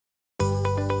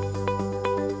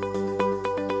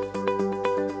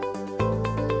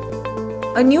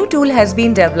A new tool has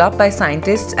been developed by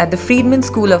scientists at the Friedman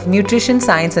School of Nutrition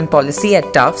Science and Policy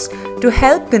at Tufts to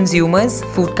help consumers,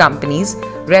 food companies,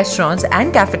 restaurants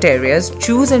and cafeterias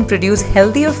choose and produce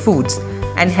healthier foods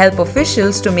and help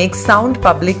officials to make sound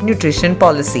public nutrition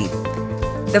policy.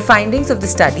 The findings of the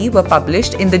study were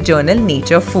published in the journal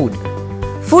Nature Food.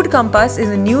 Food Compass is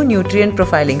a new nutrient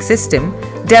profiling system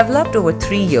developed over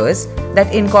 3 years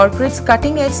that incorporates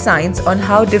cutting-edge science on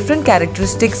how different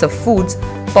characteristics of foods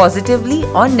positively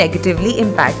or negatively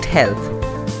impact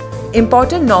health.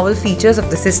 Important novel features of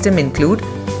the system include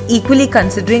equally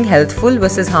considering healthful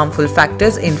versus harmful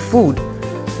factors in food.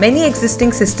 Many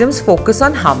existing systems focus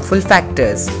on harmful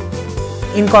factors.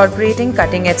 Incorporating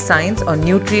cutting-edge science on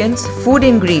nutrients, food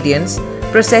ingredients,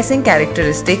 processing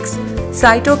characteristics,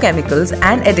 phytochemicals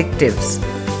and additives.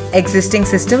 Existing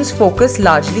systems focus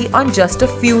largely on just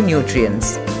a few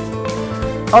nutrients.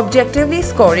 Objectively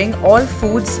scoring all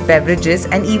foods, beverages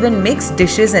and even mixed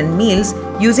dishes and meals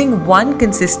using one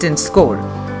consistent score.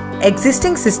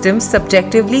 Existing systems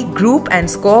subjectively group and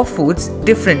score foods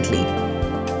differently.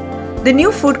 The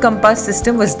new Food Compass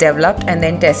system was developed and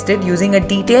then tested using a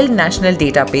detailed national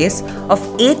database of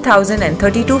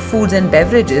 8,032 foods and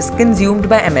beverages consumed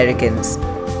by Americans.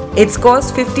 It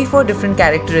scores 54 different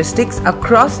characteristics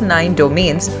across 9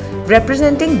 domains,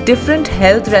 representing different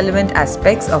health-relevant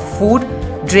aspects of food,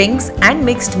 drinks and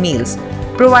mixed meals,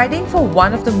 providing for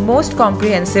one of the most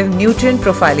comprehensive nutrient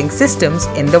profiling systems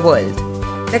in the world.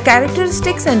 The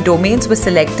characteristics and domains were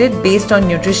selected based on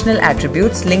nutritional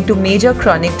attributes linked to major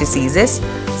chronic diseases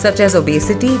such as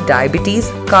obesity, diabetes,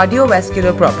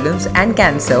 cardiovascular problems and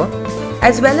cancer,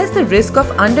 as well as the risk of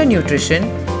undernutrition,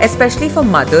 especially for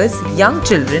mothers, young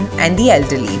children and the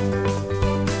elderly.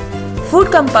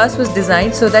 Food Compass was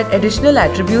designed so that additional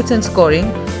attributes and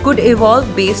scoring could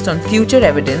evolve based on future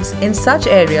evidence in such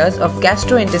areas of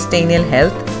gastrointestinal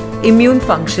health, immune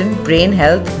function, brain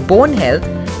health, bone health,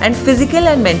 and physical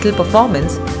and mental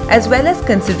performance, as well as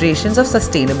considerations of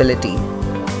sustainability.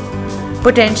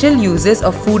 Potential uses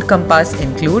of Food Compass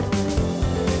include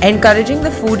encouraging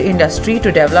the food industry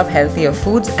to develop healthier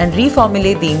foods and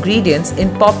reformulate the ingredients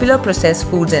in popular processed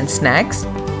foods and snacks,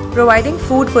 providing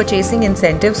food purchasing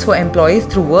incentives for employees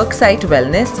through worksite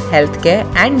wellness, healthcare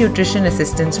and nutrition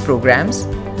assistance programs,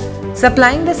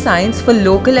 supplying the science for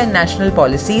local and national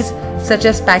policies such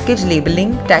as package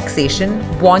labeling, taxation,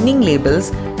 warning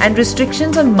labels and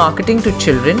restrictions on marketing to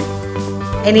children,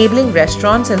 enabling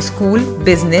restaurants and school,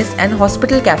 business and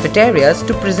hospital cafeterias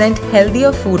to present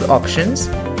healthier food options,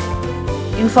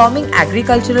 informing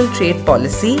agricultural trade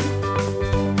policy,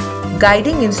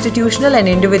 guiding institutional and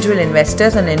individual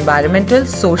investors on environmental,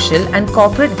 social and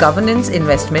corporate governance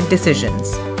investment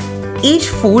decisions. Each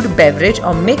food, beverage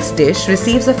or mixed dish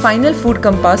receives a final Food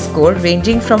Compass score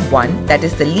ranging from 1, that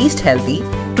is the least healthy,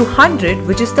 to 100,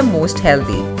 which is the most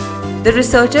healthy. The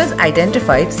researchers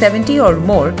identified 70 or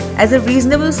more as a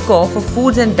reasonable score for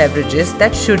foods and beverages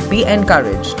that should be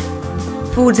encouraged.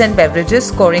 Foods and beverages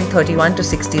scoring 31 to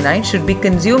 69 should be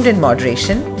consumed in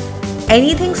moderation.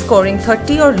 Anything scoring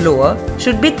 30 or lower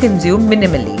should be consumed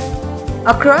minimally.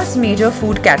 Across major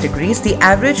food categories, the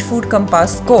average Food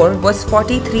Compass score was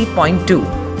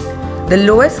 43.2. The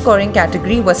lowest scoring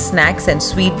category was snacks and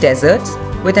sweet desserts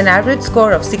with an average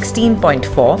score of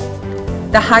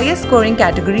 16.4. The highest scoring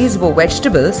categories were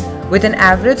vegetables with an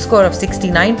average score of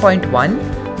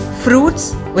 69.1,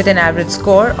 fruits with an average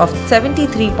score of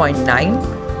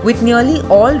 73.9, with nearly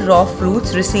all raw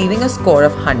fruits receiving a score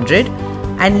of 100,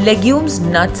 and legumes,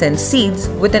 nuts and seeds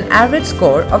with an average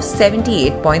score of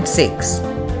 78.6.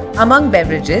 Among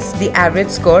beverages, the average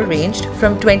score ranged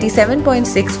from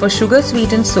 27.6 for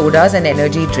sugar-sweetened sodas and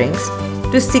energy drinks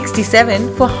to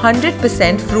 67 for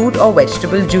 100% fruit or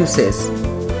vegetable juices.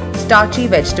 Starchy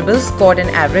vegetables scored an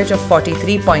average of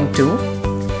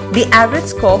 43.2. The average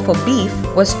score for beef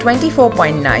was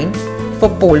 24.9, for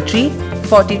poultry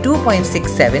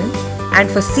 42.67 and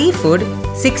for seafood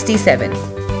 67.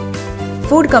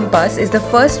 Food Compass is the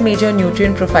first major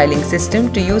nutrient profiling system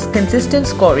to use consistent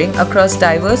scoring across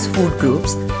diverse food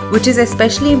groups, which is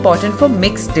especially important for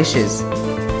mixed dishes.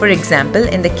 For example,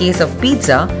 in the case of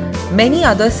pizza, many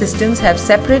other systems have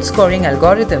separate scoring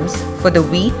algorithms for the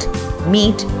wheat,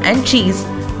 meat and cheese,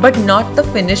 but not the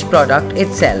finished product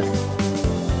itself.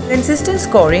 Consistent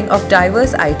scoring of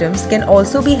diverse items can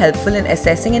also be helpful in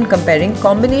assessing and comparing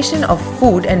combination of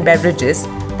food and beverages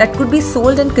that could be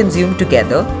sold and consumed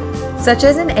together, such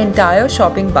as an entire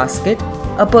shopping basket,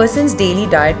 a person's daily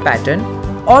diet pattern,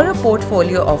 or a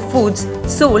portfolio of foods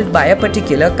sold by a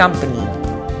particular company.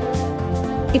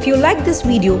 If you like this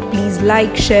video, please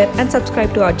like, share and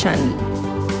subscribe to our channel.